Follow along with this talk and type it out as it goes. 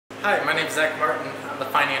Hi, my name is Zach Martin. I'm the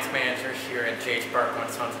finance manager here at Barkau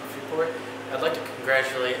Sons in Freeport. I'd like to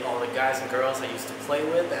congratulate all the guys and girls I used to play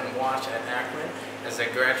with and watch at Akron as they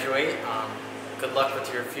graduate. Good luck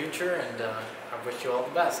with your future, and I wish you all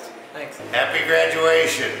the best. Thanks. Happy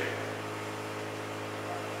graduation.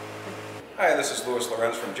 Hi, this is Louis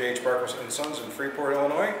Lorenz from Barkau Sons in Freeport,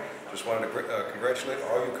 Illinois. Just wanted to congratulate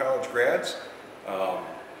all you college grads.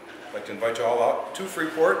 I'd like to invite you all out to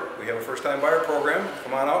Freeport. We have a first-time buyer program.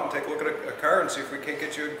 Come on out and take a look at a car and see if we can't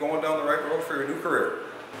get you going down the right road for your new career.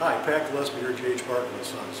 Hi, Pat Gillespie here at Barkau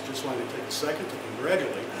Sons. Just wanted to take a second to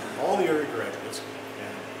congratulate all the area graduates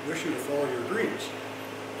and wish you to follow your dreams.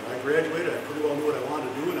 When I graduated, I pretty well knew what I wanted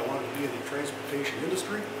to do, and I wanted to be in the transportation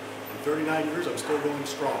industry. In 39 years, I'm still going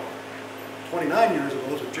strong. 29 years of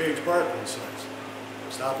those with Barkau Sons.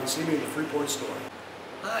 Stop and see me in the Freeport store.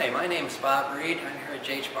 Hi, my name is Bob Reed. I'm here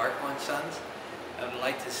at Barkau Sons. I would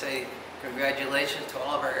like to say congratulations to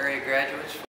all of our area graduates.